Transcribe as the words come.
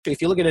If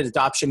you look at an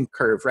adoption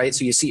curve, right?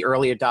 So you see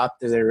early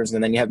adopters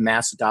and then you have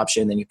mass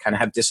adoption and you kind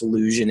of have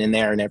disillusion in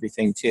there and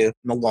everything too,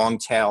 and the long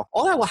tail.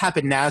 All that will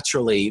happen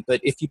naturally,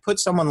 but if you put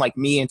someone like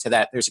me into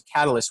that, there's a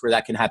catalyst where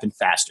that can happen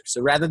faster.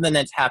 So rather than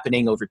it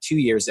happening over 2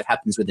 years, it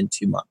happens within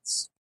 2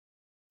 months.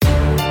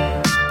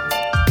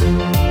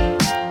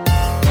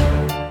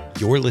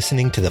 You're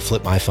listening to the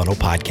Flip My Funnel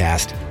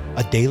podcast,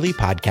 a daily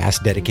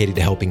podcast dedicated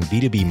to helping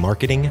B2B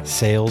marketing,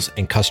 sales,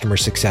 and customer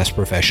success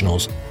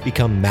professionals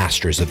become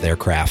masters of their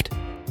craft.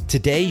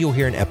 Today, you'll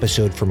hear an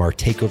episode from our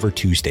Takeover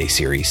Tuesday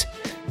series.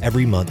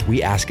 Every month,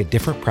 we ask a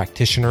different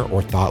practitioner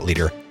or thought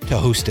leader to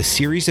host a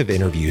series of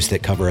interviews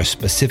that cover a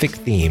specific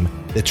theme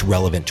that's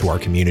relevant to our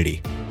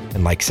community.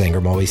 And like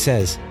Sangram always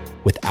says,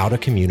 without a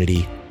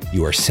community,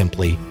 you are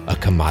simply a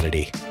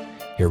commodity.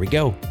 Here we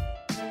go.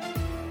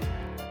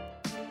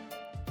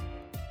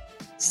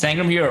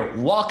 Sangram here.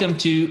 Welcome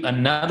to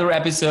another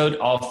episode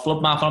of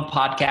Flip My Funnel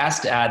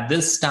podcast.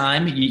 This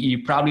time,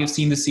 you probably have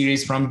seen the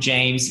series from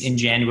James in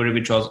January,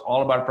 which was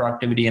all about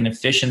productivity and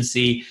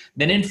efficiency.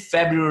 Then in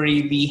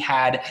February, we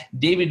had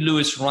David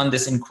Lewis run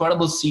this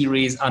incredible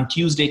series on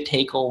Tuesday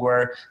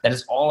Takeover that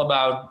is all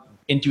about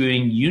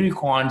interviewing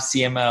unicorn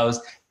CMOs.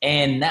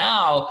 And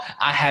now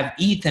I have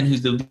Ethan,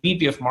 who's the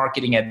VP of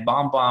marketing at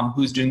BombBomb,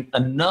 who's doing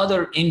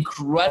another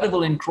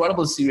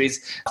incredible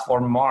series for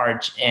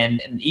March.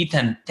 And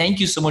Ethan, thank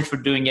you so much for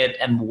doing it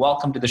and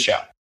welcome to the show.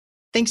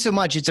 Thanks so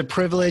much. It's a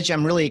privilege.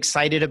 I'm really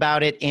excited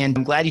about it and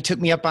I'm glad you took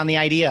me up on the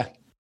idea.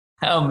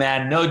 Oh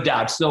man, no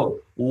doubt.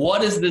 So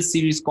what is this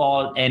series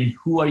called and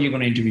who are you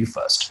going to interview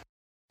first?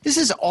 This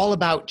is all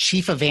about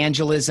chief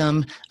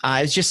evangelism.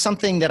 It's just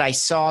something that I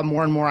saw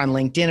more and more on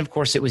LinkedIn. Of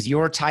course, it was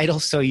your title,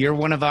 so you're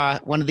one of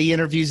the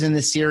interviews in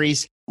this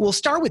series. We'll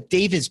start with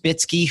Dave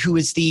Isbitski, who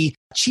is the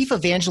chief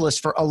evangelist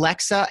for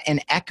Alexa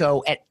and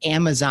Echo at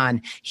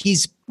Amazon.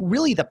 He's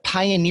really the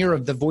pioneer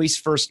of the voice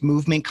first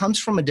movement, comes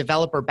from a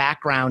developer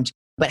background,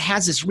 but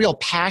has this real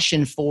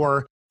passion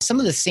for some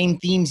of the same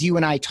themes you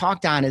and I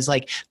talked on, is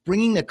like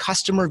bringing the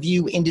customer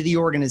view into the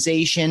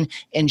organization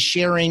and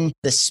sharing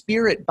the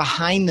spirit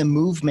behind the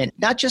movement,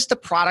 not just the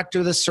product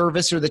or the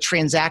service or the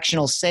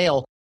transactional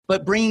sale,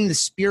 but bringing the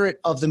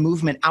spirit of the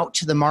movement out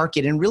to the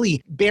market and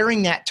really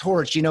bearing that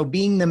torch,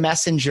 being the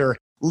messenger,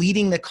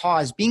 leading the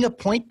cause, being a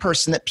point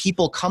person that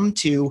people come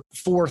to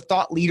for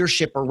thought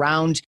leadership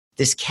around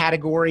this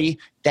category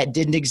that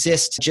didn't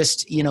exist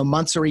just,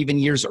 months or even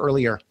years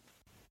earlier.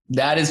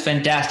 That is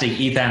fantastic,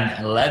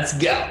 Ethan. Let's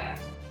go.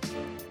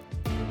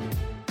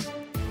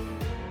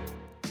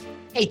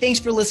 Hey, thanks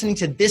for listening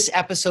to this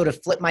episode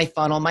of Flip My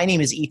Funnel. My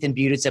name is Ethan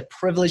Butte. It's a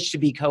privilege to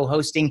be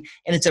co-hosting,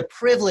 and it's a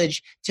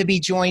privilege to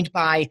be joined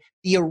by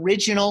the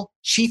original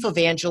chief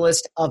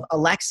evangelist of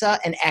Alexa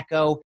and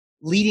Echo,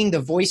 leading the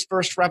voice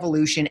first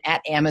revolution at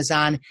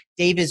Amazon,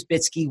 Dave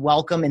Isbitski.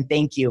 Welcome and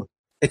thank you.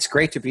 It's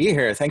great to be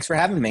here. Thanks for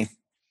having me.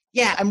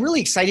 Yeah, I'm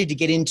really excited to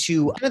get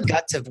into the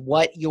guts of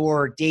what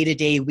your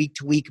day-to-day,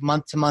 week-to-week,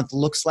 month-to-month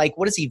looks like.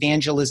 What does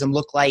evangelism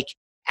look like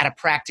at a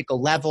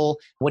practical level?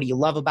 What do you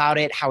love about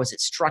it? How is it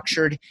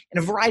structured?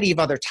 And a variety of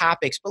other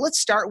topics. But let's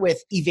start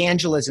with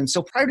evangelism.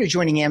 So prior to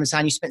joining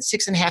Amazon, you spent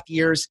 6.5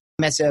 years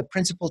as a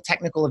principal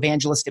technical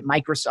evangelist at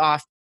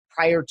Microsoft.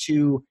 Prior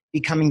to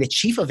becoming the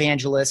chief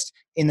evangelist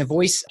in the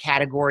voice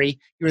category,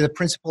 you were the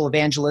principal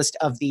evangelist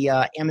of the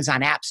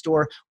Amazon App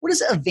Store. What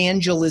does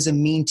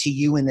evangelism mean to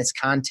you in this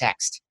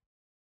context?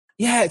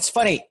 Yeah, it's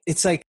funny.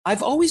 It's like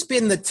I've always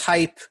been the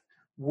type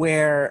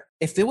where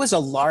if there was a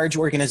large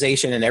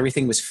organization and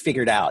everything was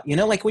figured out,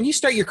 like when you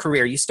start your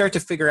career, you start to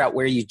figure out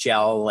where you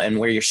gel and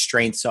where your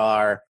strengths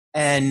are.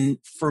 And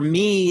for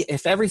me,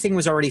 if everything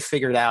was already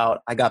figured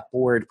out, I got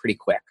bored pretty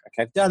quick.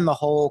 Like I've done the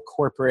whole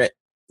corporate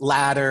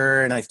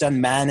ladder and I've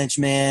done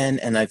management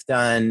and I've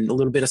done a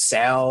little bit of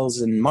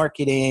sales and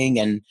marketing.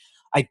 And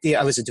I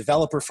was a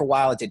developer for a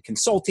while. I did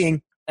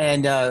consulting.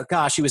 And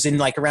it was in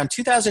like around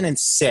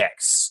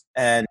 2006,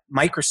 and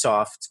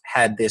Microsoft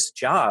had this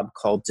job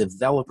called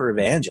developer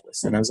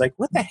evangelist. And I was like,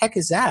 what the heck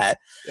is that?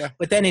 Yeah.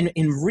 But then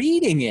in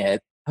reading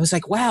it, I was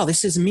like, wow,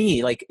 this is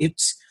me. Like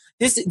it's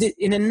this,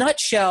 in a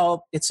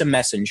nutshell, it's a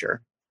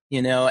messenger,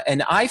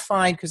 and I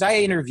find, because I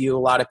interview a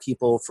lot of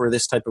people for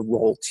this type of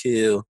role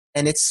too,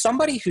 and it's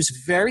somebody who's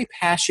very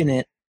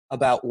passionate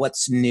about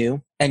what's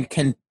new and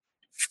can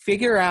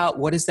figure out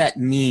what does that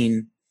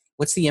mean?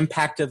 What's the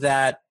impact of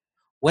that?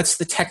 What's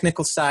the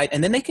technical side?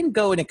 And then they can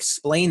go and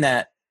explain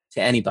that to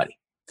anybody.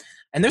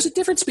 And there's a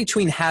difference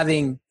between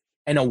having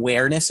an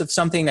awareness of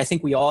something. I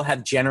think we all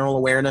have general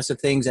awareness of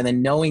things, and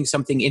then knowing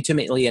something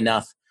intimately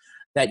enough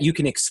that you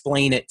can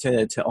explain it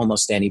to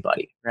almost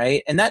anybody,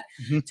 right? And that,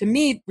 to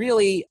me,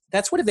 really,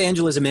 that's what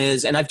evangelism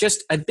is. And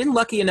I've been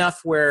lucky enough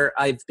where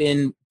I've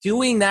been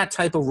doing that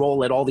type of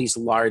role at all these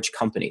large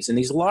companies. And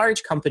these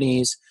large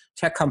companies,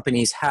 tech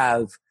companies,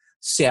 have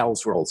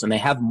sales roles, and they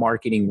have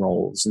marketing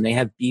roles, and they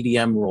have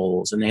BDM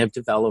roles, and they have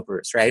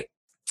developers, right?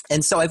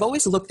 And so I've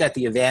always looked at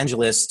the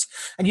evangelist,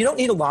 and you don't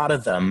need a lot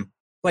of them,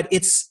 but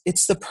it's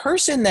the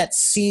person that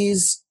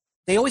sees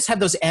they always have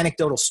those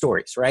anecdotal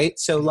stories, right?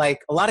 So like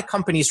a lot of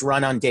companies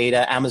run on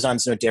data.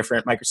 Amazon's no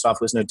different.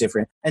 Microsoft was no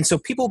different. And so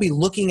people will be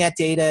looking at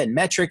data and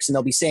metrics and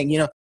they'll be saying,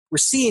 we're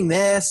seeing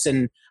this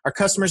and our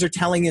customers are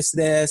telling us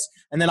this.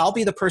 And then I'll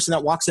be the person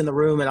that walks in the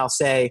room and I'll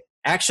say,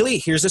 actually,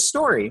 here's a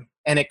story.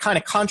 And it kind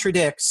of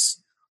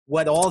contradicts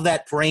what all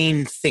that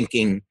brain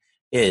thinking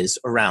is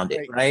around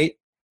it, right?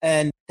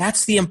 And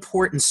that's the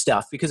important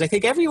stuff, because I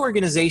think every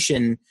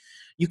organization,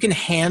 you can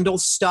handle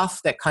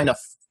stuff that kind of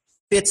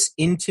fits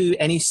into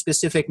any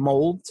specific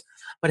mold,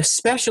 but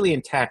especially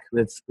in tech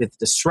with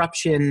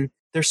disruption,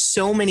 there's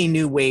so many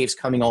new waves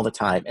coming all the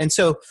time. And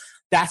so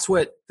that's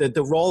what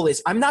the role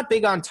is. I'm not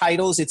big on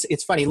titles.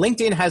 It's funny.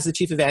 LinkedIn has the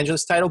chief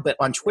evangelist title, but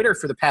on Twitter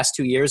for the past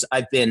 2 years,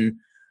 I've been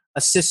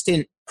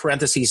assistant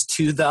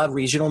 (to the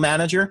regional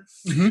manager,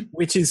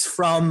 which is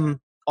from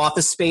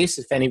Office Space,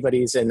 if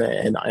anybody's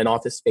an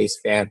Office Space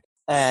fan.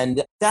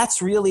 And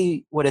that's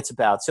really what it's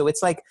about. So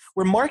it's like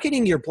we're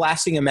marketing, you're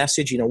blasting a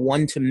message,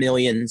 1 to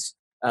millions.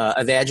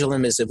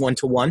 Evangelism is a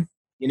 1-to-1.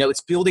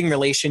 It's building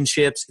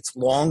relationships. It's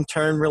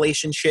long-term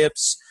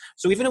relationships.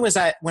 So even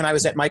when I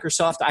was at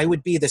Microsoft, I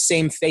would be the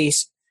same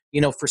face,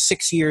 for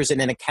 6 years in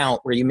an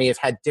account where you may have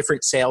had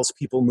different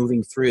salespeople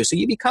moving through. So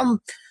you become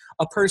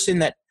a person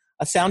that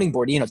a sounding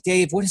board,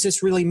 Dave, what does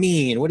this really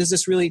mean? What is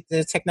this really,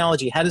 the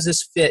technology? How does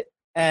this fit?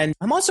 And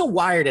I'm also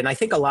wired, and I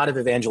think a lot of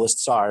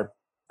evangelists are,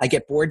 I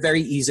get bored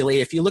very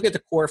easily. If you look at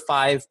the core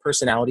 5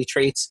 personality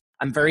traits,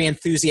 I'm very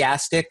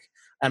enthusiastic.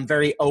 I'm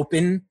very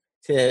open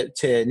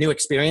to new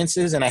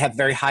experiences, and I have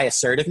very high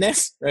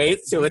assertiveness, right?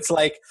 So it's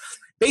like,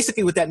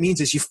 basically what that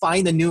means is you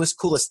find the newest,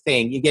 coolest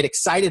thing, you get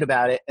excited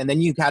about it, and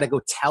then you got to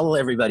go tell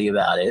everybody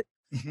about it,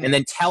 and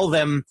then tell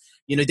them,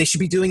 they should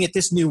be doing it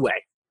this new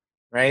way,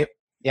 right?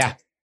 Yeah.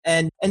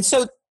 And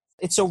so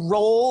it's a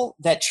role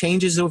that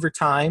changes over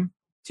time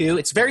too.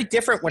 It's very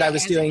different what I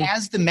was doing.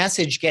 As the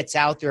message gets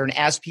out there and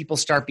as people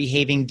start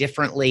behaving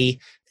differently,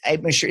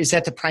 I'm sure, is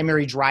that the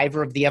primary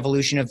driver of the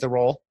evolution of the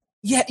role?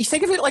 Yeah, you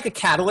think of it like a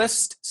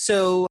catalyst.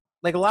 So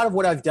like a lot of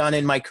what I've done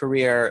in my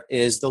career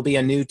is there'll be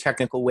a new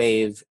technical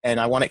wave and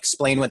I want to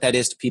explain what that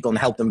is to people and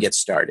help them get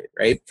started,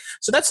 right?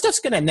 So that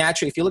stuff's going to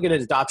naturally, if you look at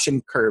an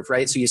adoption curve,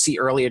 right? So you see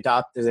early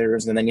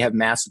adopters and then you have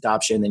mass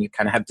adoption, then you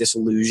kind of have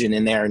disillusion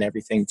in there and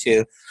everything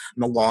too,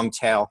 and the long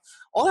tail.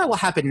 All that will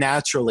happen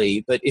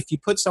naturally, but if you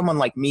put someone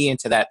like me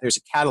into that, there's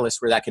a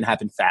catalyst where that can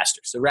happen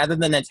faster. So rather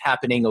than it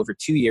happening over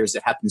 2 years,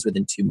 it happens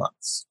within 2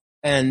 months.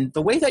 And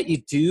the way that you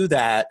do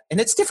that,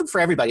 and it's different for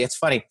everybody. It's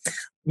funny,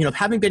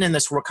 having been in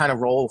this kind of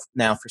role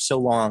now for so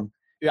long,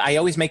 I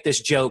always make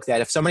this joke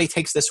that if somebody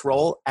takes this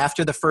role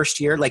after the first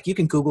year, like you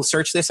can Google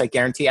search this, I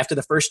guarantee after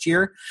the first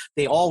year,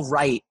 they all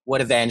write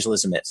what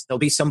evangelism is. There'll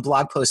be some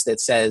blog post that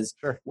says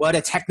what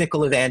a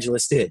technical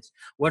evangelist is,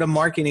 what a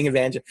marketing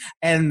evangelist.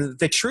 And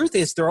the truth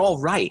is they're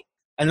all right.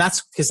 And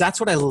that's because that's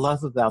what I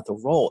love about the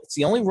role. It's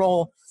the only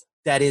role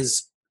that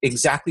is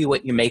exactly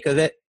what you make of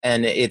it.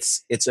 And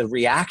it's a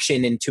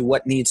reaction into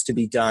what needs to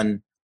be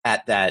done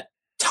at that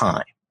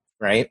time.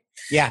 Right.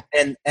 Yeah.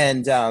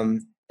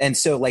 And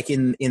so like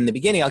in the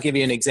beginning, I'll give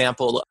you an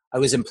example. I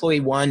was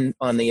employee 1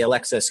 on the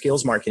Alexa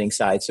skills marketing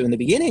side. So in the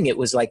beginning, it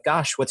was like,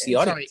 gosh, what's the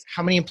audience? Sorry,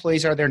 how many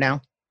employees are there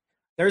now?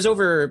 There's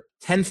over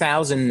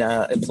 10,000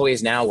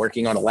 employees now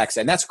working on Alexa.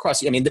 And that's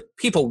across, the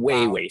people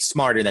way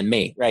smarter than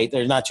me, right?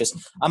 They're not just,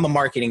 I'm a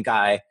marketing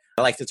guy.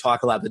 I like to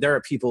talk a lot, but there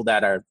are people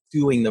that are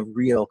doing the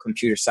real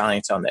computer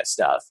science on this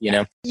stuff,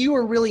 You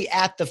were really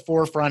at the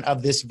forefront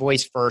of this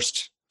voice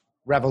first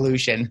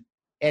revolution.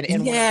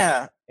 And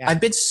yeah, I've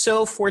been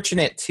so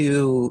fortunate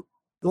to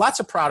lots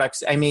of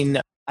products.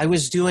 I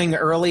was doing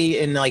early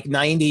in like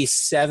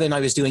 97, I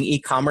was doing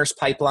e-commerce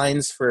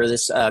pipelines for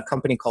this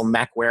company called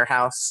Mac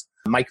Warehouse,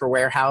 Micro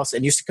Warehouse,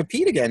 and used to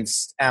compete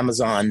against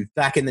Amazon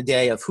back in the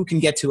day of who can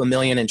get to 1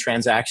 million in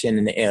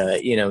transaction, in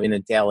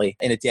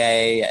a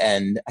day.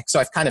 And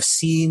so I've kind of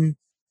seen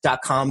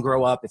 .com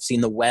grow up. I've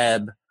seen the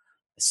web.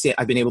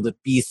 I've been able to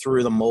be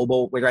through the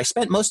mobile, where I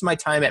spent most of my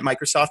time at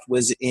Microsoft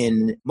was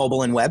in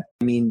mobile and web.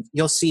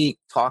 You'll see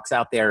talks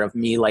out there of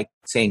me like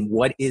saying,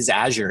 what is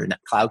Azure and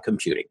cloud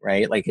computing,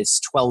 right? Like it's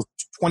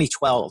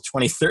 2012,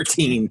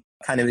 2013,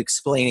 kind of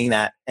explaining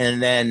that.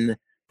 And then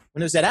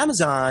when I was at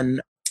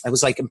Amazon, I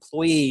was like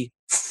employee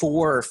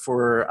 4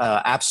 for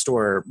App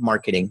Store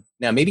marketing.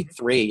 Now, maybe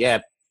 3,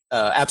 yeah.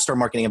 App Store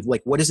marketing of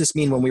like, what does this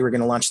mean when we were going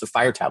to launch the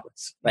Fire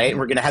tablets, right? And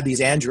we're going to have these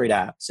Android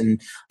apps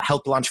and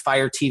help launch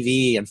Fire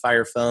TV and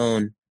Fire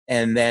Phone,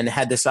 and then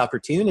had this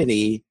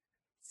opportunity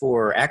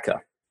for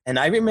Echo. And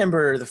I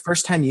remember the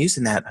first time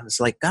using that, I was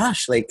like,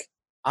 gosh, like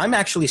I'm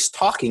actually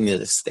talking to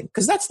this thing.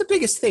 Because that's the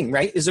biggest thing,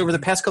 right? Is over the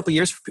past couple of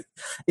years,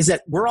 is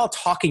that we're all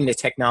talking to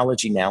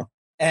technology now.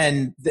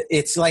 And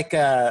it's like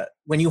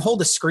when you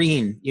hold a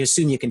screen, you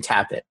assume you can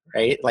tap it,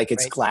 right? Like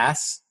it's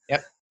glass.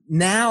 Yep.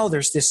 Now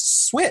there's this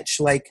switch.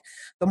 Like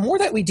the more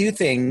that we do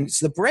things,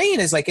 the brain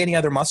is like any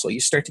other muscle. You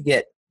start to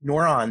get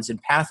neurons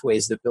and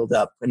pathways that build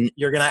up, and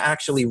you're going to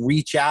actually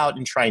reach out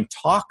and try and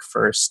talk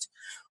first,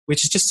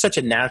 which is just such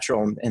a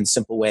natural and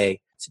simple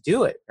way to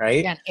do it,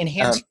 right? Yeah, and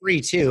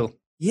hands-free too.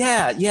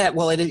 Yeah.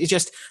 Well,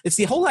 it's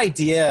the whole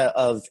idea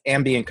of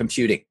ambient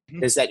computing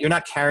is that you're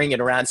not carrying it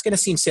around. It's going to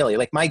seem silly.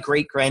 Like my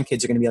great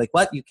grandkids are going to be like,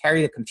 what? You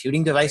carry a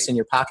computing device in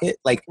your pocket?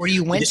 Like, or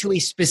you went to a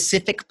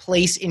specific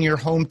place in your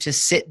home to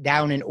sit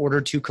down in order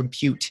to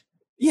compute.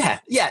 Yeah.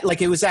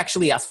 Like it was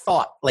actually a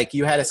thought. Like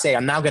you had to say,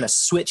 I'm now going to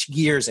switch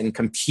gears and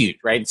compute,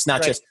 right? It's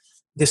not just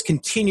this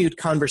continued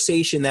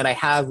conversation that I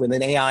have with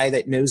an AI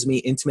that knows me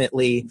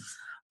intimately,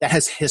 that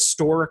has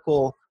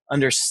historical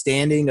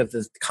understanding of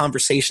the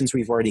conversations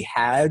we've already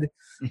had,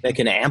 that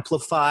can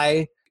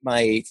amplify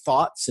my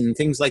thoughts and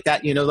things like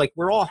that. Like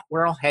we're all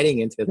heading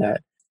into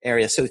that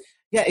area. So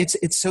yeah,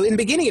 it's so in the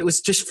beginning it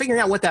was just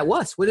figuring out what that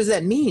was. What does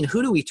that mean?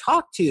 Who do we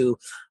talk to?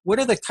 What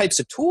are the types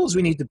of tools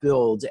we need to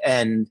build?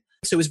 And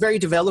so it was very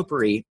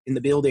developer-y in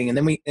the building. And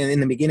then in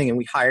the beginning, and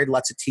we hired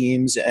lots of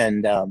teams.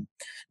 And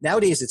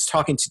nowadays it's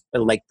talking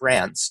to like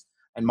brands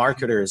and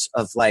marketers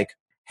of like,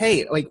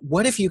 hey, like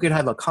what if you could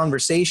have a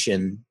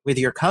conversation with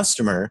your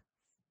customer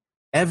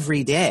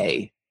every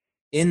day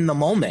in the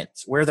moment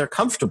where they're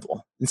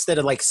comfortable instead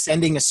of like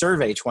sending a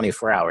survey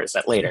 24 hours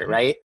later,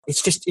 right?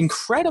 It's just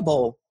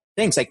incredible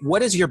things. Like,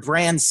 what does your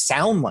brand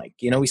sound like?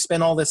 We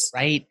spend all this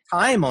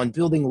time on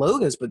building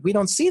logos, but we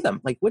don't see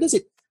them. Like, what does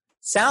it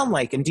sound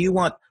like? And do you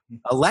want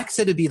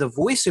Alexa to be the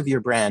voice of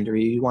your brand, or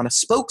you want a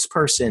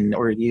spokesperson,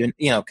 or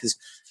because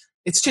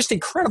it's just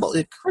incredible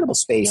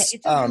space.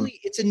 Yeah,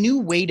 it's a new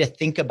way to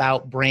think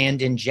about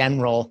brand in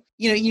general.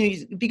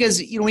 Because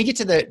when you get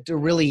to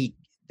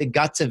the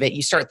guts of it,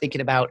 you start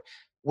thinking about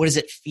what does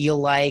it feel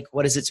like?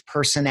 What is its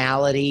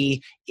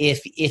personality?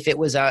 If it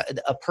was a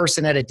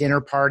person at a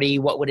dinner party,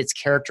 what would its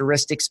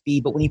characteristics be?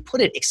 But when you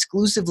put it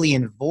exclusively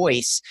in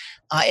voice,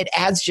 it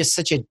adds just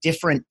such a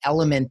different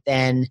element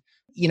than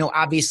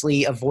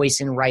obviously a voice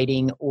in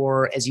writing,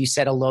 or as you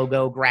said, a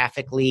logo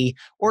graphically,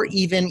 or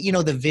even,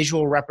 the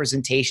visual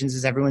representations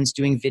as everyone's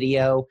doing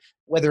video,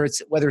 whether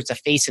it's a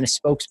face and a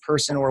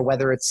spokesperson, or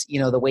whether it's,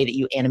 the way that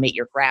you animate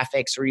your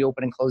graphics or you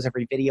open and close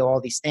every video,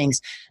 all these things.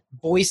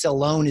 Voice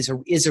alone is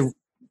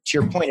to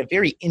your point, a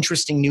very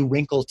interesting new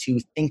wrinkle to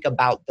think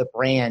about the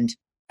brand.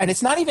 And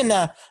it's not even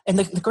and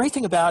the great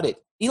thing about it,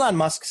 Elon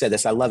Musk said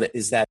this, I love it,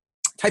 is that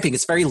typing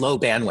is very low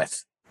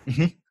bandwidth.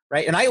 Mm-hmm.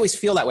 Right. And I always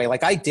feel that way.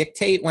 Like I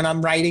dictate when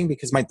I'm writing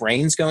because my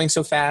brain's going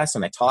so fast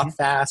and I talk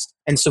fast.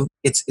 And so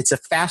it's a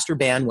faster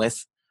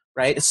bandwidth,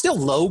 right? It's still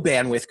low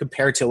bandwidth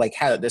compared to like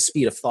how the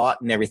speed of thought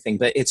and everything,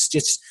 but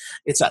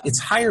it's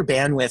higher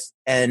bandwidth,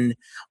 and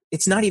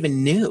it's not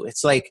even new.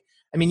 It's like,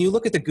 I mean, you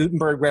look at the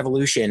Gutenberg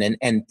revolution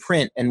and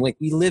print, and like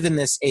we live in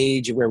this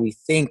age where we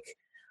think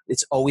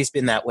it's always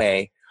been that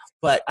way.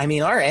 But I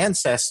mean, our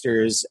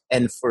ancestors,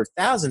 and for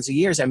thousands of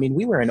years, I mean,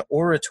 we were an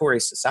oratory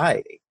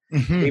society.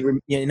 Mm-hmm.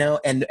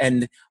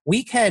 And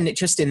we can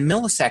just in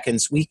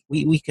milliseconds,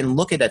 we can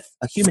look at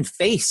a human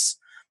face,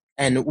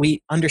 and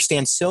we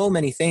understand so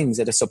many things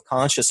at a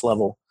subconscious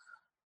level.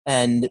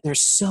 And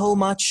there's so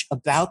much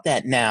about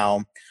that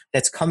now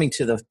that's coming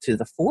to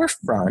the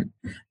forefront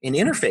in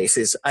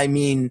interfaces. I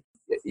mean,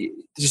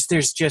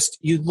 there's just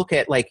you look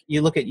at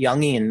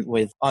Jungian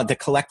with the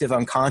collective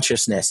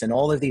unconsciousness and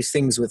all of these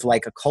things with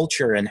like a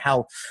culture, and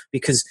how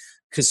because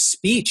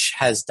speech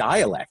has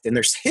dialect, and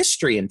there's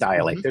history in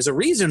dialect. Mm-hmm. There's a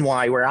reason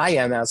why where I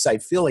am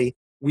outside Philly,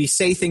 we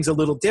say things a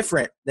little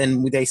different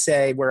than they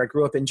say where I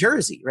grew up in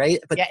Jersey, right?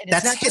 But yeah,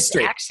 that's not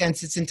history. Just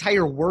accents, it's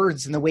entire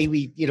words and the way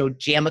we,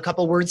 jam a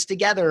couple words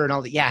together and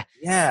all that. Yeah.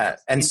 Yeah.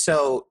 And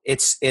so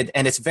it's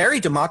very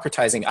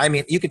democratizing. I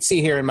mean, you could see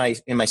here in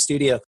my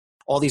studio,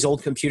 all these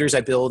old computers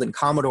I build in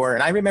Commodore.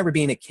 And I remember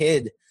being a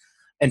kid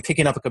and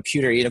picking up a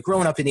computer,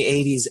 growing up in the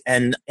 80s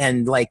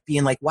and like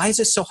being like, why is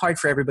this so hard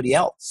for everybody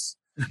else?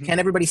 Mm-hmm. Can't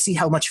everybody see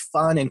how much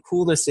fun and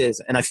cool this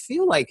is? And I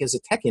feel like as a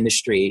tech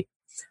industry,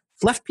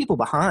 it's left people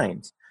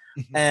behind.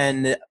 Mm-hmm.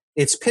 And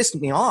it's pissed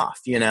me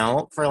off,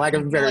 for lack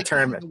of a better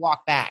term.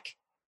 Walk back.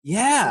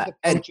 Yeah.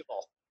 And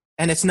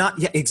it's not,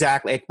 yeah,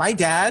 exactly.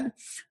 Like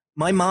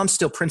my mom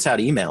still prints out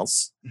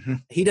emails. Mm-hmm.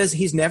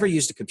 He's never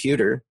used a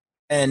computer,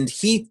 and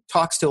he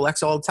talks to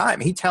Alexa all the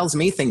time. He tells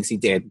me things he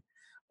did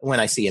when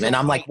I see him. And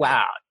I'm like,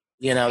 wow.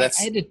 I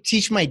had to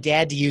teach my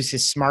dad to use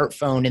his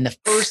smartphone. And the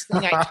first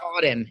thing I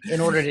taught him in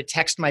order to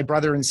text my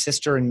brother and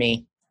sister and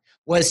me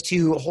was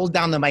to hold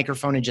down the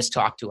microphone and just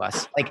talk to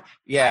us. Like,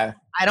 yeah,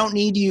 I don't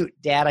need you,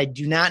 Dad. I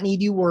do not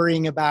need you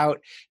worrying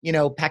about,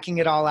 pecking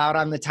it all out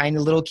on the tiny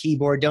little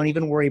keyboard. Don't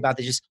even worry about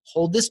that. Just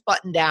hold this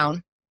button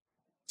down,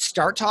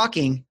 start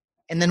talking.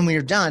 And then when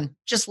you're done,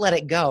 just let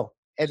it go.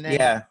 And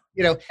then,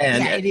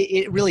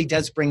 it really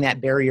does bring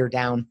that barrier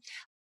down.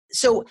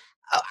 So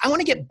I want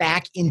to get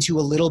back into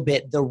a little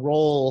bit the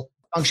role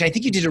function. I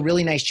think you did a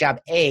really nice job,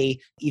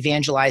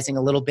 evangelizing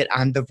a little bit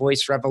on the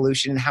voice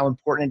revolution and how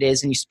important it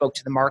is. And you spoke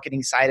to the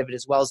marketing side of it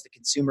as well as the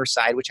consumer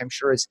side, which I'm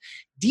sure is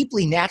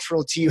deeply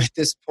natural to you at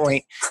this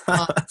point.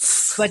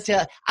 But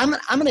I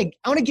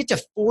want to get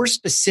to 4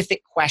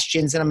 specific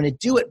questions, and I'm going to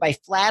do it by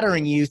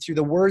flattering you through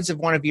the words of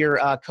one of your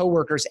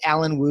coworkers,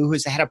 Alan Wu,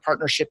 who's the head of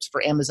partnerships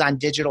for Amazon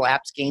Digital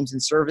Apps, Games,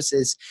 and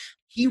Services.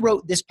 He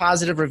wrote this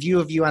positive review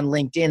of you on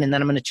LinkedIn, and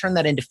then I'm going to turn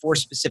that into 4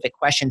 specific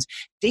questions.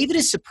 David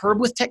is superb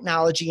with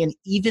technology and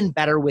even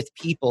better with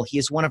people. He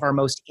is one of our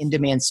most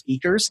in-demand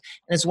speakers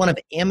and is one of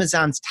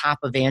Amazon's top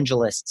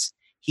evangelists.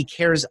 He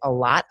cares a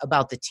lot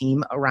about the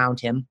team around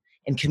him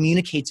and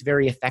communicates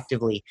very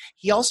effectively.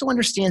 He also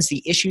understands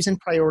the issues and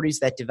priorities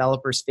that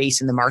developers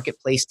face in the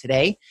marketplace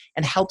today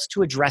and helps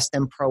to address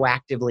them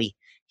proactively.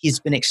 He's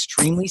been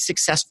extremely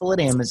successful at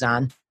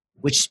Amazon,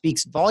 which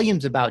speaks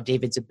volumes about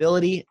David's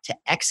ability to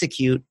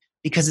execute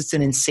because it's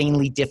an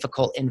insanely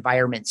difficult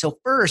environment. So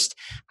first,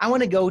 I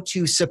want to go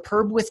to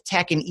superb with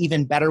tech and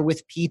even better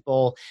with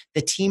people,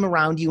 the team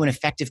around you, and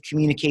effective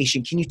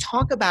communication. Can you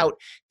talk about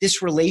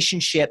this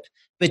relationship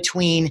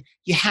between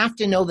you have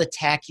to know the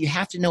tech, you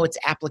have to know its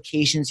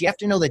applications, you have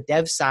to know the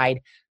dev side,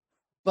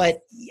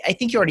 but I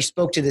think you already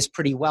spoke to this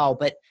pretty well,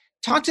 but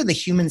talk to the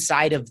human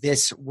side of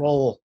this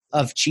role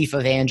of chief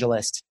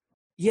evangelist.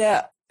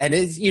 Yeah. And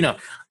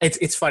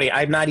it's funny.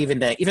 I'm not even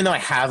though I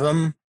have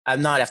them,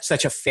 I'm not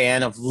such a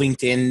fan of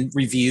LinkedIn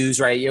reviews,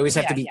 right? You always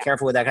have to be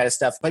careful with that kind of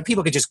stuff. But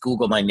people could just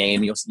Google my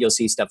name. You'll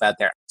see stuff out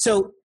there.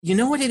 So you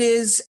know what it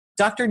is?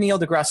 Dr. Neil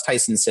deGrasse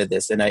Tyson said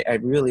this, and I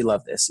really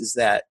love this, is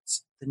that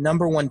the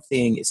number one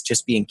thing is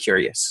just being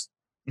curious,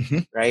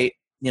 right?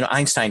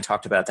 Einstein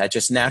talked about that,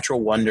 just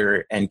natural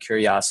wonder and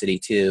curiosity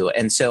too.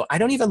 And so I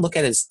don't even look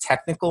at it as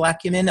technical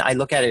acumen. I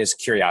look at it as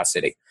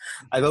curiosity.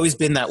 I've always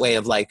been that way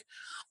of like,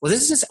 well,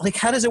 this is like,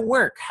 how does it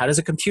work? How does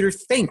a computer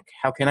think?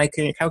 How can I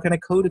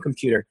code a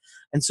computer?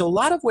 And so a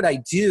lot of what I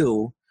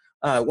do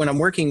when I'm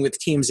working with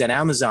teams at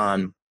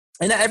Amazon,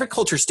 and every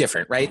culture is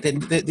different, right?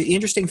 The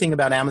interesting thing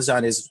about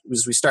Amazon is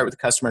we start with the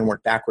customer and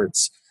work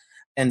backwards.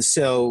 And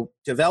so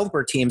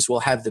developer teams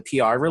will have the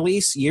PR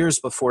release years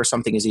before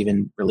something is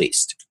even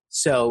released.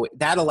 So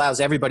that allows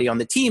everybody on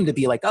the team to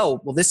be like,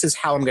 oh, well, this is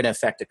how I'm going to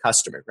affect a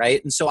customer,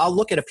 right? And so I'll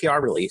look at a PR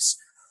release.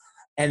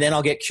 And then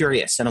I'll get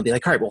curious and I'll be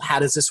like, all right, well, how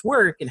does this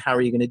work? And how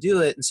are you going to do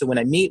it? And so when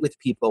I meet with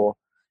people,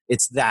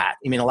 it's that.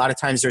 I mean, a lot of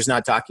times there's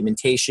not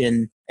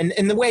documentation.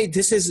 And the way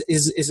this is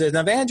an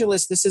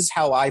evangelist, this is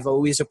how I've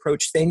always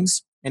approached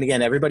things. And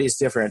again, everybody's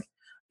different,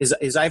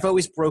 is I've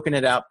always broken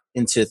it up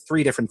into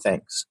 3 different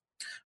things,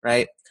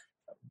 right?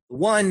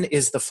 One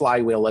is the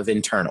flywheel of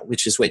internal,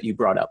 which is what you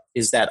brought up,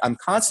 is that I'm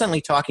constantly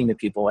talking to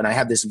people and I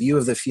have this view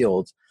of the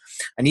field.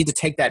 I need to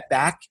take that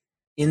back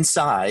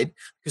inside,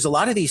 because a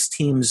lot of these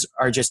teams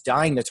are just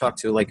dying to talk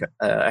to like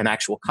an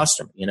actual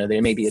customer.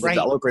 They may be a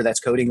developer that's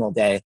coding all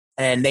day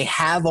and they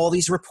have all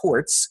these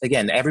reports.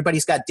 Again,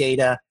 everybody's got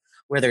data,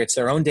 whether it's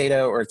their own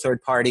data or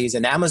third parties.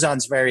 And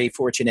Amazon's very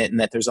fortunate in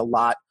that there's a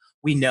lot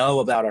we know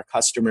about our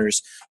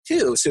customers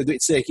too. So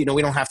it's like, we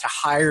don't have to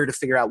hire to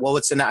figure out, well,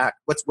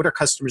 what are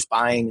customers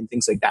buying and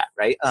things like that.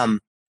 Right.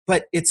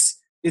 But it's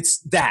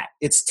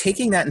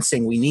taking that and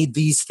saying, we need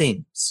these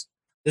things.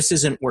 This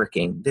isn't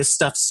working. This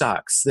stuff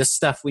sucks. This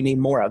stuff we need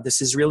more of.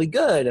 This is really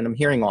good. And I'm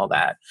hearing all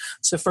that.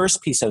 It's the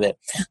first piece of it.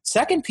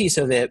 Second piece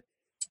of it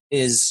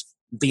is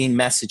being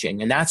messaging.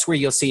 And that's where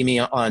you'll see me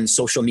on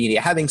social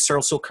media, having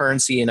social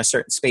currency in a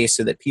certain space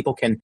so that people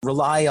can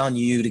rely on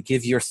you to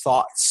give your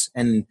thoughts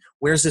and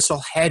where's this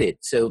all headed.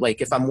 So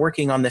like if I'm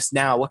working on this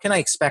now, what can I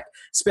expect?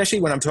 Especially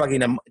when I'm talking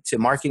to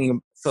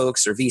marketing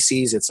folks or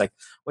VCs, it's like,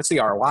 what's the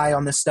ROI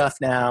on this stuff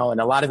now?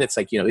 And a lot of it's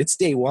like, it's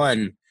day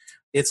one.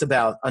 It's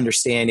about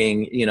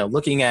understanding,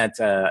 looking at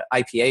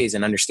IPAs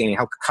and understanding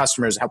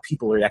how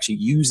people are actually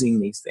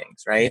using these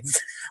things, right?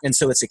 Mm-hmm. And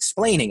so it's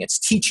explaining, it's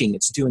teaching,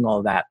 it's doing all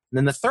of that. And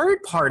then the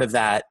third part of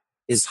that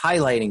is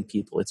highlighting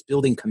people. It's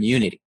building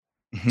community.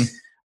 Mm-hmm.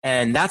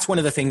 And that's one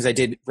of the things I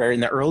did in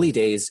the early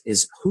days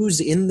is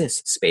who's in this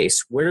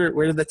space? Where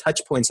are the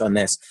touch points on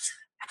this?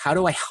 How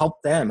do I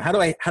help them? How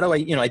do I,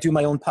 I do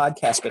my own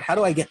podcast, but how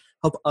do I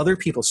help other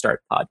people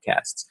start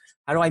podcasts?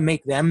 How do I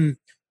make them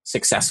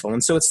successful?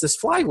 And so it's this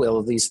flywheel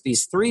of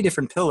these 3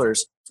 different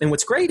pillars. And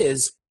what's great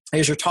is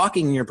as you're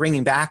talking and you're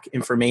bringing back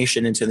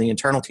information into the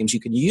internal teams, you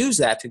can use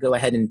that to go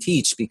ahead and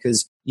teach,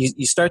 because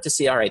you start to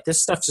see, all right,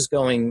 this stuff is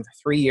going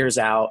 3 years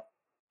out.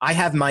 I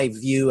have my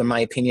view and my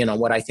opinion on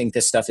what I think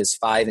this stuff is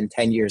 5 and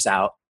 10 years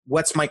out.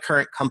 What's my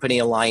current company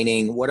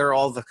aligning? What are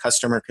all the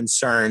customer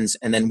concerns?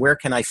 And then where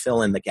can I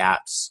fill in the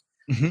gaps?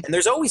 Mm-hmm. And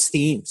there's always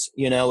themes.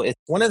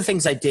 One of the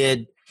things I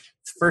did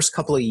the first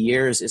couple of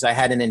years is I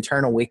had an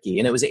internal wiki,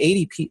 and it was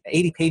 80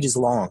 pages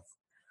long.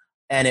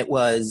 And it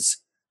was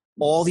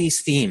all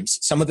these themes.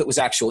 Some of it was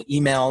actual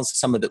emails.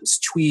 Some of it was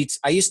tweets.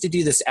 I used to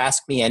do this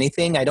Ask Me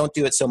Anything. I don't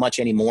do it so much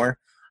anymore.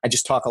 I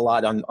just talk a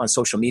lot on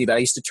social media, but I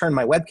used to turn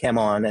my webcam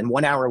on, and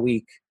 1 hour a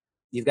week,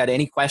 you've got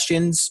any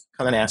questions,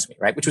 come and ask me,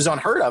 right? Which was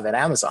unheard of at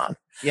Amazon.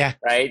 Yeah.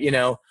 Right.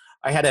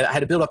 I had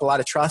to build up a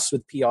lot of trust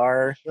with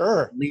PR,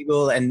 sure,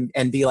 legal,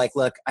 and be like,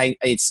 look,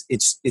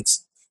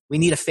 we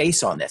need a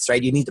face on this,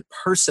 right? You need to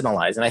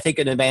personalize. And I think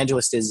an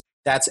evangelist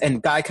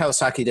and Guy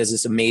Kawasaki does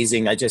this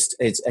amazing.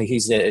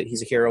 He's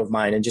a hero of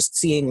mine. And just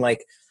seeing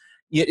like,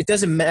 it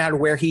doesn't matter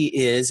where he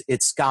is,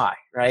 it's Guy,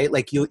 right?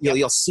 Like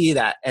you'll see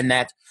that. And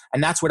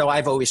that's what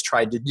I've always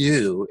tried to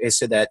do, is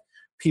so that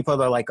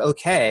people are like,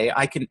 okay,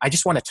 I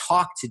just want to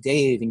talk to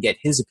Dave and get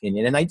his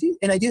opinion. And I do.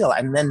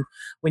 And then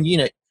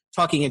when,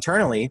 talking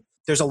internally,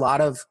 there's a lot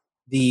of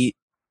the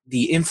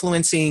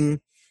influencing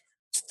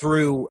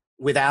through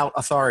without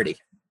authority,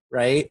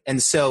 right?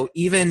 And so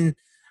even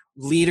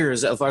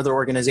leaders of other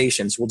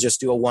organizations will just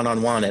do a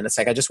one-on-one, and it's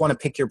like, I just want to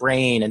pick your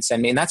brain and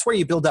send me. And that's where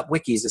you build up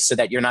wikis, is so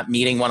that you're not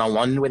meeting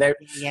one-on-one with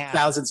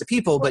thousands of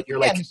people, but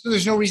you're so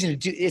there's no reason to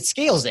do it.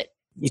 Scales it.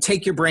 You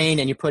take your brain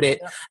and you put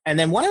it. And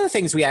then one of the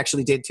things we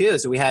actually did too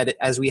is we had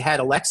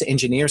Alexa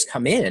engineers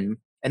come in,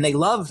 and they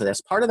love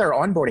this. Part of their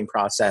onboarding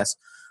process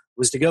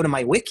was to go to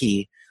my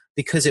wiki,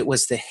 because it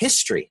was the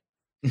history,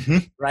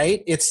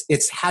 right?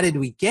 It's how did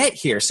we get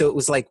here? So it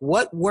was like,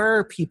 what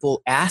were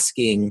people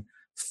asking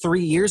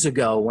 3 years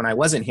ago when I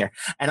wasn't here?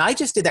 And I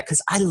just did that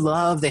because I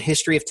love the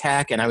history of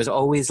tech. And I was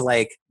always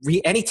like,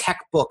 read any tech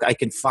book I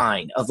could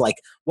find of like,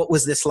 what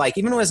was this like?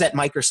 Even when I was at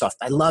Microsoft,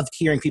 I loved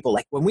hearing people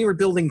like, when we were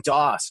building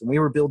DOS, when we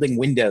were building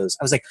Windows,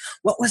 I was like,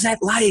 what was that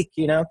like?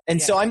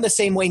 And so I'm the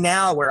same way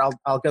now, where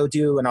I'll go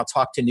and I'll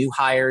talk to new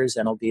hires,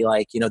 and I'll be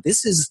like,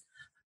 this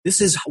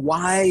is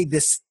why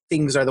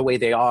things are the way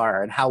they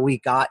are and how we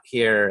got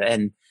here.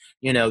 And,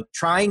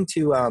 trying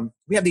to,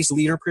 we have these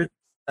leadership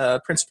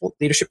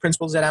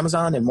principles at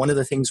Amazon. And one of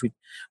the things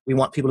we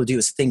want people to do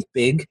is think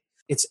big.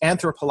 It's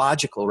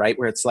anthropological, right?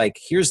 Where it's like,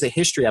 here's the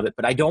history of it,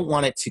 but I don't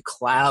want it to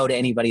cloud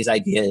anybody's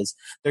ideas.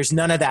 There's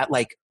none of that.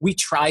 Like, we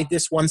tried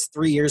this once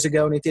 3 years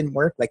ago and it didn't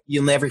work. Like,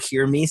 you'll never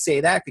hear me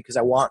say that, because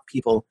I want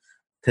people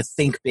to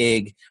think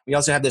big. We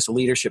also have this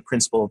leadership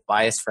principle of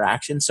bias for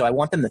action. So I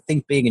want them to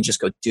think big and just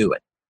go do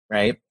it.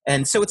 Right.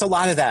 And so it's a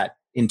lot of that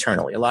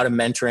internally, a lot of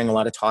mentoring, a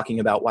lot of talking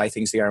about why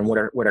things are and what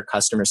are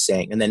customers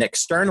saying. And then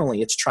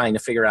externally, it's trying to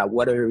figure out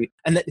what are we,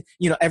 and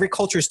every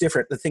culture is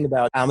different. The thing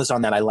about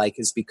Amazon that I like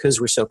is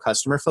because we're so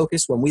customer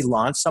focused, when we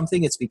launch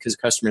something, it's because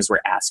customers were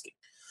asking.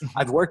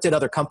 I've worked at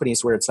other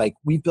companies where it's like,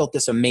 we built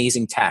this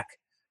amazing tech.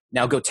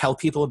 Now go tell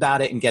people about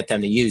it and get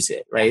them to use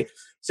it. Right.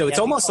 So it's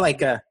almost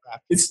like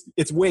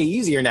it's way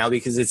easier now,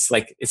 because it's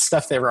like, it's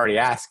stuff they were already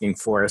asking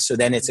for. So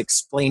then it's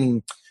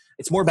explaining.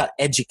 It's more about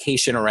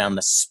education around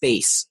the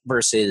space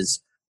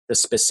versus the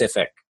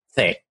specific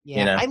thing.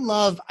 Yeah, I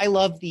love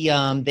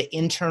the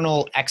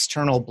internal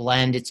external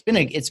blend. It's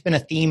been a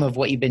theme of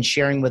what you've been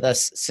sharing with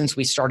us since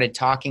we started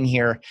talking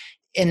here,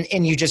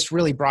 and you just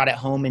really brought it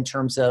home in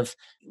terms of,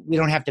 we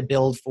don't have to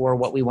build for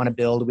what we want to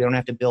build. We don't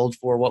have to build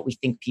for what we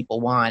think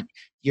people want.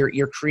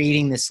 You're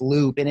creating this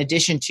loop in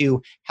addition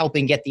to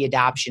helping get the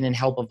adoption and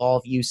help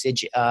evolve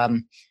usage.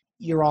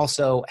 You're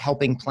also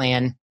helping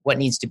plan what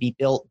needs to be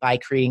built by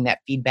creating that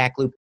feedback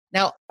loop.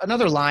 Now,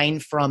 another line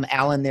from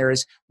Alan there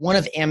is, one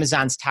of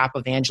Amazon's top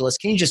evangelists.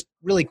 Can you just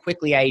really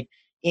quickly,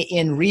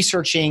 in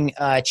researching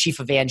chief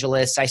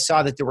evangelists, I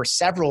saw that there were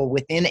several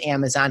within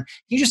Amazon. Can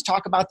you just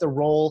talk about the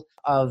role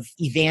of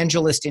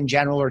evangelist in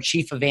general, or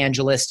chief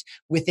evangelist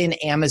within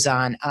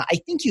Amazon? I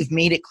think you've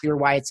made it clear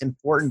why it's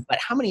important, but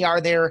how many are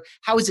there?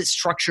 How is it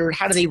structured?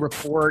 How do they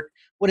report?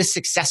 What does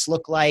success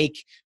look like?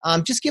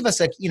 Just give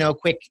us a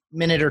quick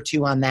minute or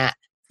two on that.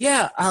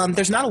 Yeah,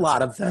 there's not a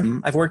lot of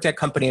them. I've worked at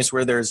companies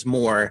where there's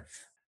more.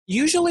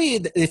 Usually,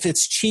 if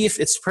it's chief,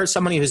 it's for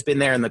somebody who's been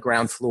there in the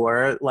ground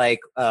floor. Like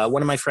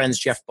one of my friends,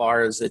 Jeff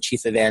Barr, is the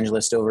chief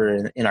evangelist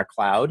over in our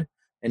cloud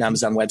in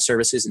Amazon Web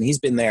Services, and he's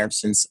been there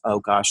since,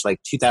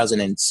 like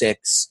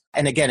 2006.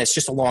 And again, it's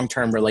just a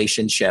long-term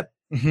relationship.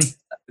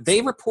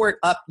 They report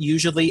up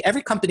usually.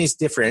 Every company is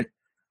different.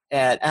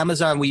 At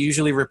Amazon, we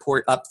usually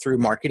report up through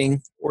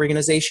marketing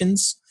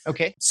organizations.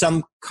 Okay.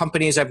 Some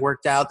companies I've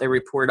worked out, they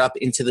report up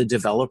into the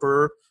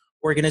developer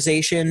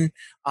organization.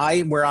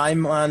 I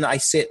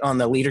sit on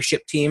the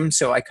leadership team,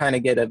 so I kind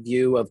of get a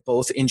view of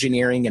both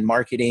engineering and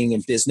marketing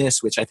and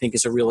business, which I think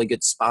is a really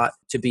good spot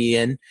to be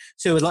in.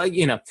 So,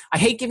 I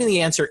hate giving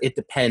the answer, it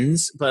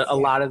depends, but a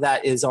lot of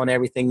that is on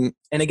everything.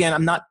 And again,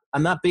 I'm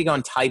not big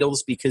on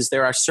titles, because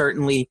there are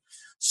certainly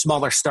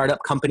smaller startup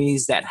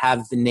companies that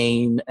have the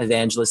name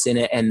evangelist in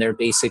it, and they're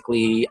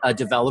basically a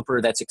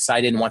developer that's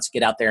excited and wants to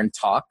get out there and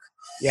talk.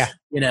 Yeah.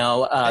 There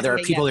are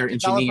people that are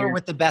engineers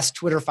with the best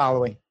Twitter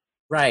following.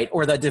 Right.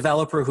 Or the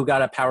developer who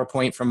got a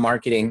PowerPoint from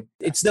marketing.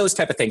 It's those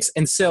type of things.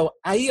 And so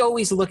I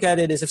always look at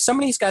it as, if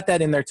somebody's got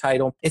that in their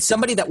title, it's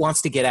somebody that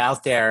wants to get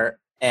out there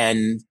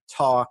and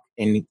talk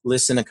and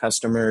listen to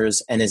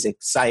customers and is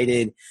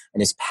excited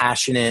and is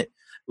passionate.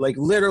 Like,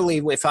 literally,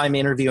 if I'm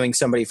interviewing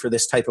somebody for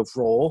this type of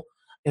role,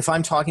 if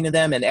I'm talking to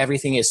them and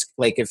everything is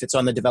like, if it's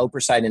on the developer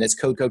side and it's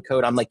code,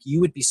 I'm like,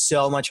 you would be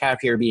so much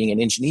happier being an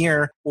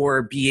engineer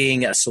or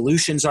being a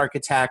solutions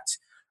architect.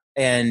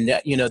 And,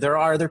 there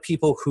are other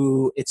people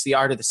who it's the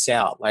art of the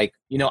sale. Like,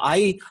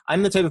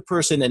 I'm the type of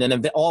person,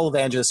 and all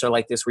evangelists are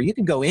like this, where you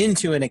can go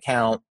into an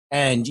account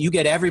and you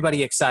get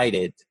everybody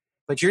excited,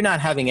 but you're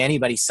not having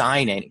anybody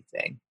sign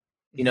anything.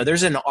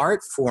 There's an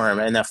art form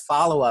and a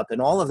follow-up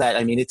and all of that.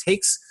 I mean, it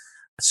takes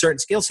a certain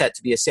skill set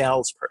to be a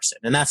salesperson,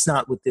 and that's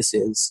not what this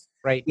is.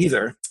 Right.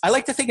 Either. I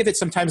like to think of it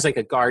sometimes like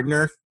a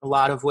gardener. A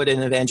lot of what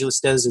an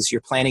evangelist does is you're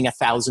planting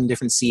 1,000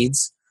 different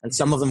seeds. And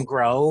some of them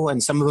grow,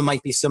 and some of them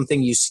might be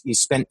something you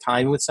spent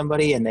time with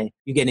somebody, and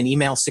you get an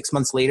email 6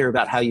 months later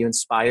about how you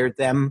inspired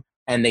them,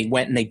 and they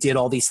went and they did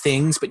all these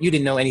things, but you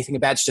didn't know anything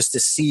about it. It's just a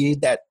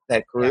seed that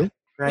grew. Yeah.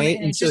 Right.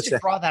 And just to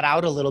draw that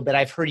out a little bit,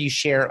 I've heard you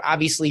share,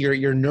 obviously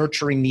you're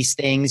nurturing these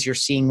things, you're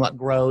seeing what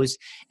grows.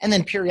 And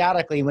then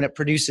periodically when it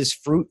produces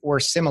fruit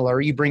or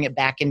similar, you bring it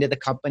back into the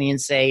company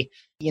and say,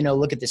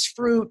 look at this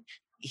fruit.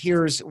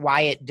 Here's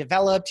why it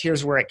developed.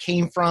 Here's where it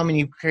came from. And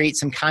you create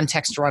some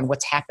context around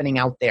what's happening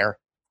out there.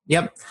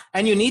 Yep.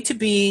 And you need to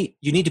be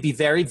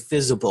very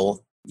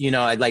visible.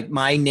 Like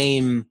my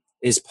name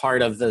is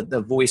part of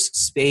the voice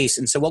space.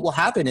 And so what will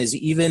happen is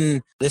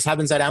even this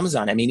happens at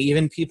Amazon. I mean,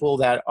 even people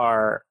that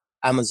are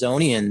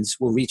Amazonians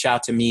will reach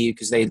out to me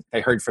because they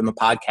heard from the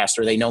podcast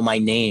or they know my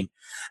name.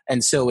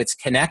 And so it's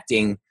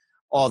connecting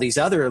all these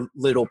other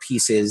little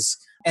pieces.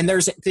 And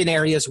there's been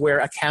areas where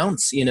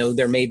accounts,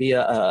 there may be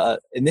and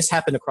this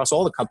happened across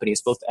all the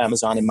companies, both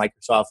Amazon and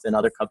Microsoft and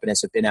other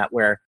companies have been at,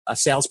 where a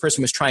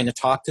salesperson was trying to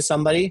talk to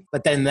somebody,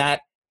 but then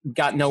that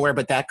got nowhere.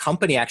 But that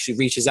company actually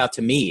reaches out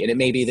to me, and it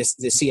may be the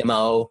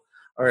CMO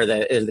or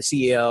the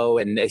CEO,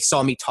 and they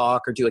saw me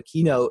talk or do a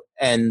keynote.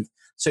 And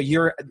so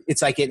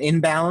it's like an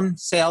inbound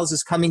sales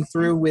is coming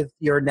through with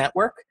your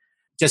network,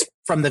 just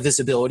from the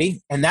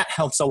visibility. And that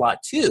helps a lot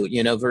too,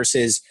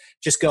 versus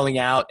just going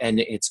out and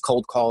it's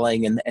cold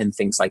calling and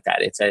things like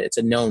that. It's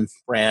a known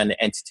brand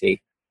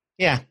entity.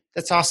 Yeah,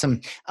 that's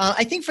awesome.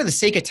 I think for the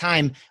sake of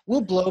time,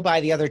 we'll blow by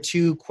the other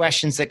two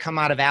questions that come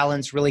out of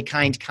Alan's really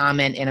kind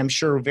comment, and I'm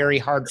sure very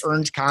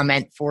hard-earned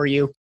comment for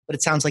you, but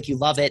it sounds like you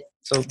love it.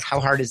 So how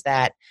hard is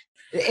that?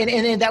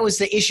 And that was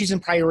the issues and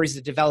priorities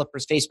that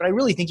developers face. But I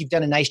really think you've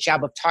done a nice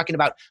job of talking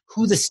about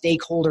who the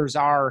stakeholders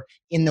are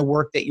in the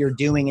work that you're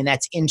doing. And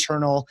that's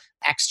internal,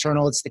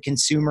 external. It's the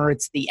consumer.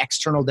 It's the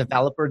external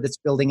developer that's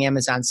building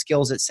Amazon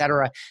skills, et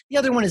cetera. The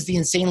other one is the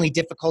insanely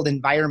difficult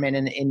environment.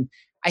 And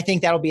I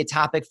think that'll be a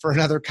topic for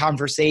another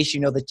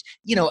conversation.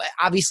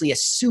 Obviously a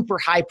super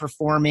high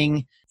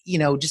performing,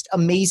 just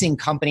amazing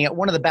company,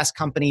 one of the best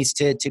companies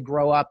to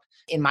grow up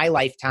in my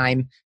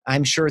lifetime.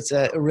 I'm sure it's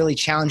a really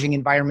challenging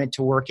environment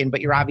to work in,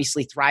 but you're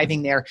obviously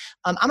thriving there.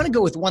 I'm going to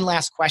go with one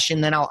last question,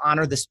 then I'll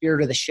honor the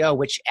spirit of the show,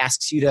 which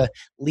asks you to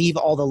leave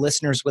all the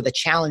listeners with a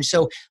challenge.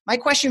 So my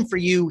question for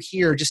you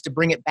here, just to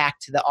bring it back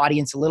to the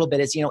audience a little bit,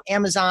 is,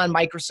 Amazon,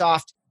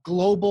 Microsoft,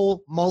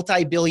 global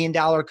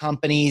multi-billion-dollar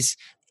companies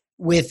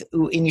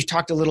and you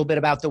talked a little bit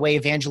about the way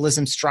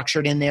evangelism is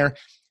structured in there.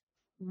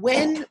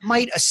 When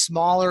might a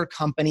smaller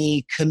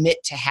company commit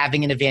to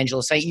having an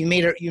evangelist? You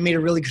made a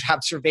really good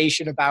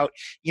observation about,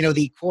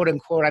 the quote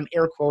unquote, I'm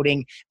air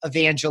quoting,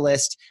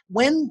 evangelist.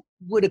 When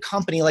would a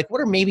company, what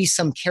are maybe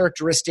some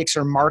characteristics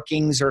or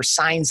markings or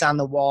signs on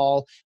the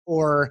wall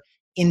or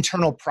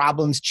internal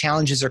problems,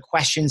 challenges, or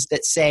questions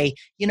that say,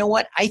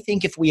 what, I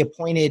think if we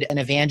appointed an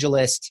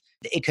evangelist,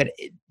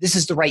 this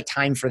is the right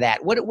time for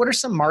that? What are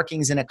some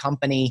markings in a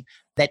company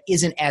that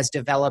isn't as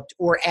developed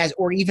or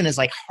even as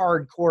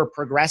hardcore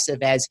progressive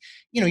as,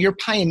 you're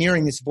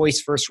pioneering this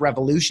voice first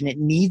revolution. It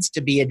needs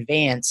to be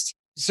advanced.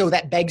 So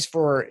that begs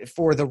for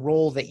the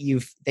role that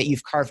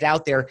you've carved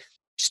out there.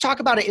 Just talk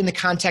about it in the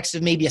context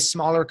of maybe a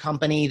smaller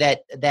company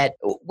that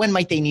when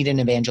might they need an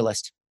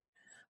evangelist?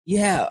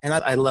 Yeah. And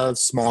I love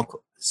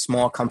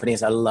small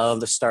companies. I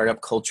love the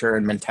startup culture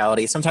and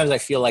mentality. Sometimes I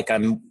feel like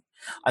I'm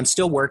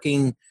still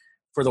working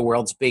for the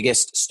world's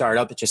biggest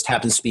startup. It just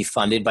happens to be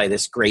funded by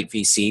this great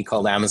VC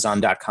called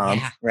Amazon.com,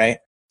 yeah. Right?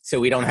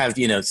 So we don't have,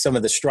 some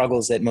of the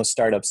struggles that most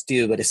startups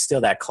do, but it's still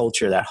that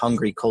culture, that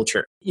hungry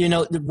culture.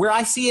 Where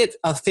I see it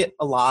fit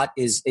a lot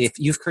is if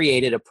you've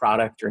created a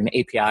product or an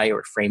API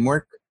or a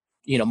framework,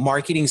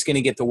 marketing is going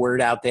to get the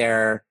word out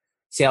there.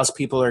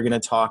 Salespeople are going to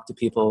talk to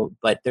people,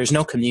 but there's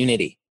no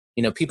community.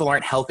 People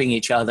aren't helping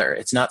each other.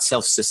 It's not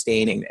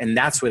self-sustaining. And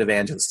that's what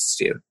evangelists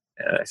do,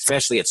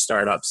 especially at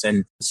startups.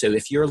 And so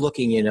if you're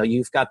looking,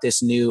 you've got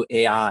this new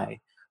AI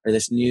or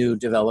this new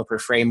developer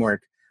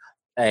framework,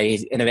 an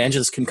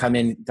evangelist can come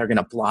in, they're going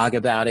to blog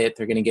about it.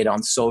 They're going to get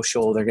on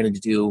social. They're going to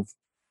do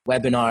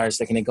webinars.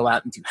 They're going to go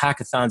out and do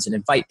hackathons and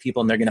invite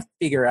people. And they're going to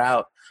figure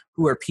out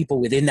who are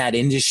people within that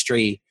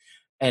industry.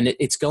 And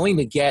it's going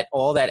to get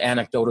all that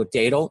anecdotal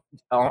data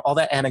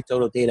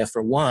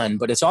for one,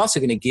 but it's also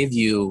going to give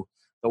you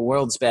the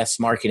world's best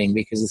marketing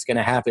because it's going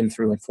to happen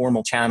through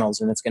informal channels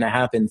and it's going to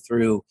happen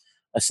through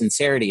a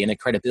sincerity and a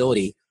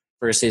credibility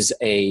versus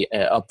a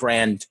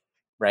brand,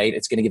 right?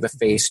 It's going to give a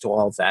face to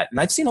all of that. And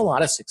I've seen a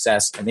lot of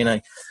success. I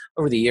mean,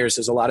 over the years,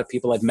 there's a lot of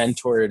people I've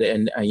mentored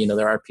and,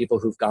 there are people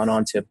who've gone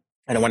on to,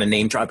 I don't want to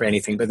name drop or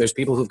anything, but there's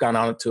people who've gone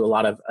on to a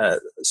lot of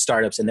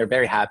startups and they're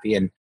very happy.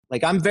 And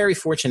I'm very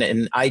fortunate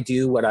and I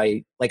do what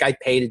I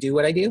pay to do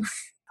what I do.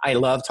 I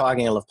love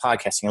talking. I love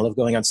podcasting. I love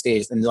going on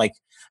stage and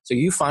so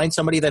you find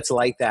somebody that's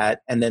like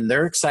that and then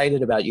they're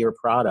excited about your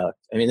product.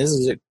 I mean, this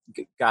is a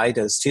guy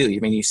does too. I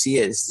mean, you see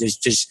it. There's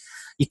just,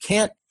 you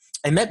can't,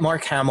 I met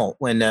Mark Hamill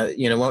when,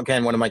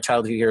 again, one of my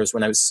childhood heroes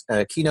when I was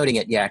keynoting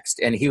at Yext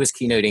and he was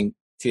keynoting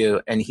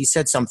too. And he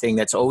said something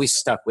that's always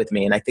stuck with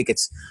me. And I think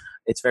it's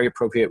very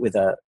appropriate with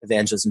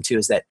evangelism too,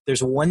 is that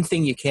there's one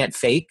thing you can't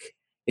fake.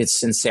 it's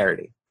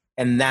sincerity.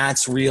 And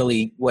that's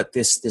really what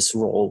this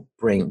role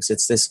brings.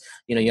 It's this,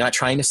 you're not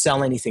trying to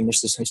sell anything.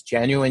 There's this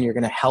genuine, you're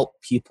going to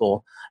help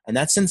people. And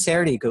that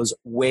sincerity goes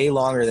way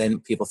longer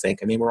than people think.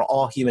 I mean, we're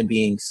all human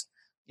beings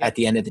at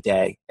the end of the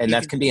day. And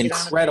that can be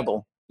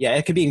incredible. Yeah,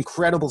 it can be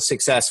incredible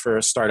success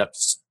for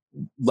startups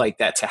like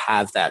that to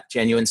have that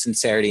genuine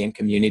sincerity and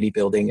community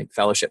building and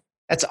fellowship.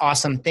 That's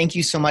awesome. Thank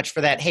you so much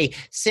for that. Hey,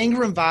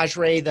 Sangram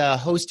Vajre, the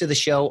host of the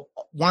show,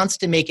 wants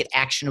to make it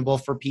actionable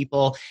for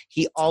people.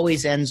 He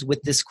always ends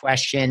with this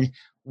question: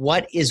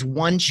 what is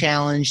one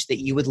challenge that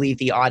you would leave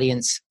the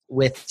audience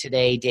with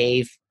today,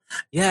 Dave?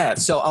 Yeah,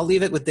 so I'll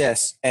leave it with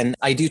this. And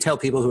I do tell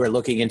people who are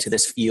looking into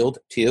this field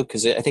too,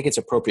 because I think it's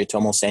appropriate to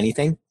almost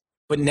anything,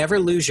 but never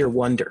lose your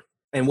wonder.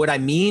 And what I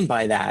mean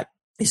by that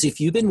is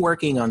if you've been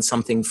working on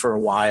something for a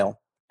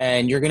while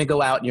and you're going to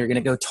go out and you're going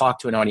to go talk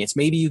to an audience,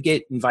 maybe you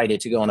get invited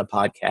to go on a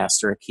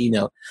podcast or a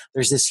keynote.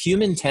 There's this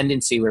human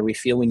tendency where we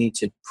feel we need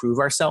to prove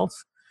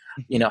ourselves.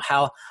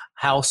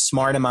 How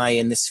smart am I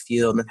in this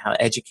field and how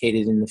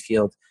educated in the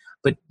field?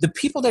 But the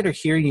people that are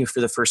hearing you for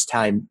the first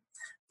time,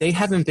 they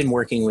haven't been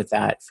working with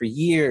that for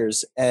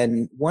years.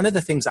 And one of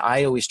the things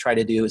I always try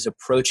to do is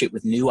approach it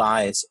with new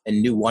eyes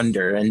and new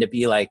wonder, and to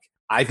be like,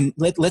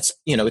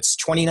 it's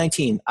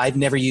 2019. I've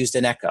never used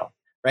an Echo,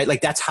 right?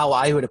 Like that's how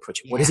I would approach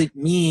it. What does it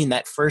mean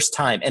that first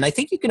time? And I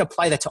think you can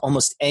apply that to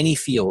almost any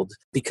field,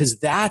 because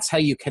that's how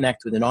you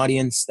connect with an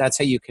audience. That's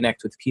how you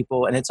connect with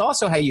people. And it's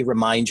also how you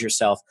remind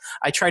yourself.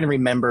 I try to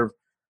remember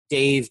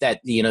Dave,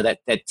 that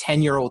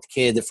 10-year-old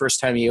kid, the first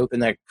time he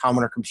opened that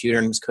Commodore computer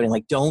and was coding,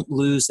 like, don't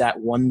lose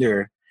that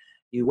wonder.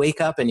 You wake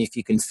up, and if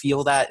you can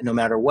feel that, no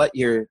matter what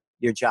your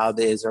job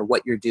is or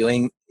what you're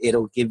doing,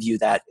 it'll give you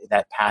that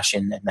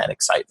passion and that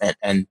excitement,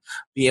 and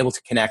be able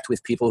to connect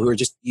with people who are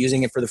just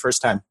using it for the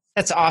first time.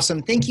 That's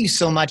awesome. Thank you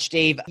so much,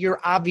 Dave. You're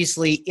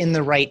obviously in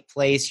the right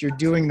place. You're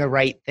doing the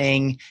right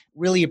thing.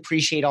 Really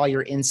appreciate all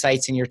your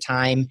insights and your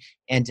time.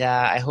 And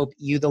I hope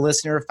you, the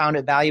listener, found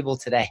it valuable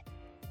today.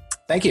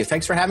 Thank you.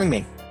 Thanks for having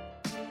me.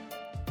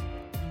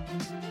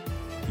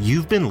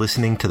 You've been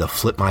listening to the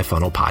Flip My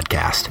Funnel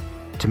podcast.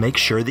 To make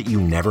sure that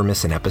you never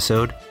miss an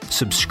episode,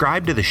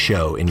 subscribe to the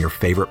show in your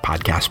favorite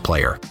podcast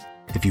player.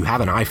 If you have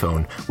an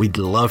iPhone, we'd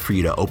love for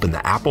you to open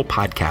the Apple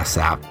Podcasts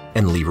app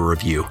and leave a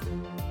review.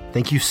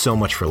 Thank you so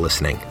much for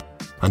listening.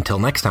 Until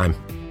next time.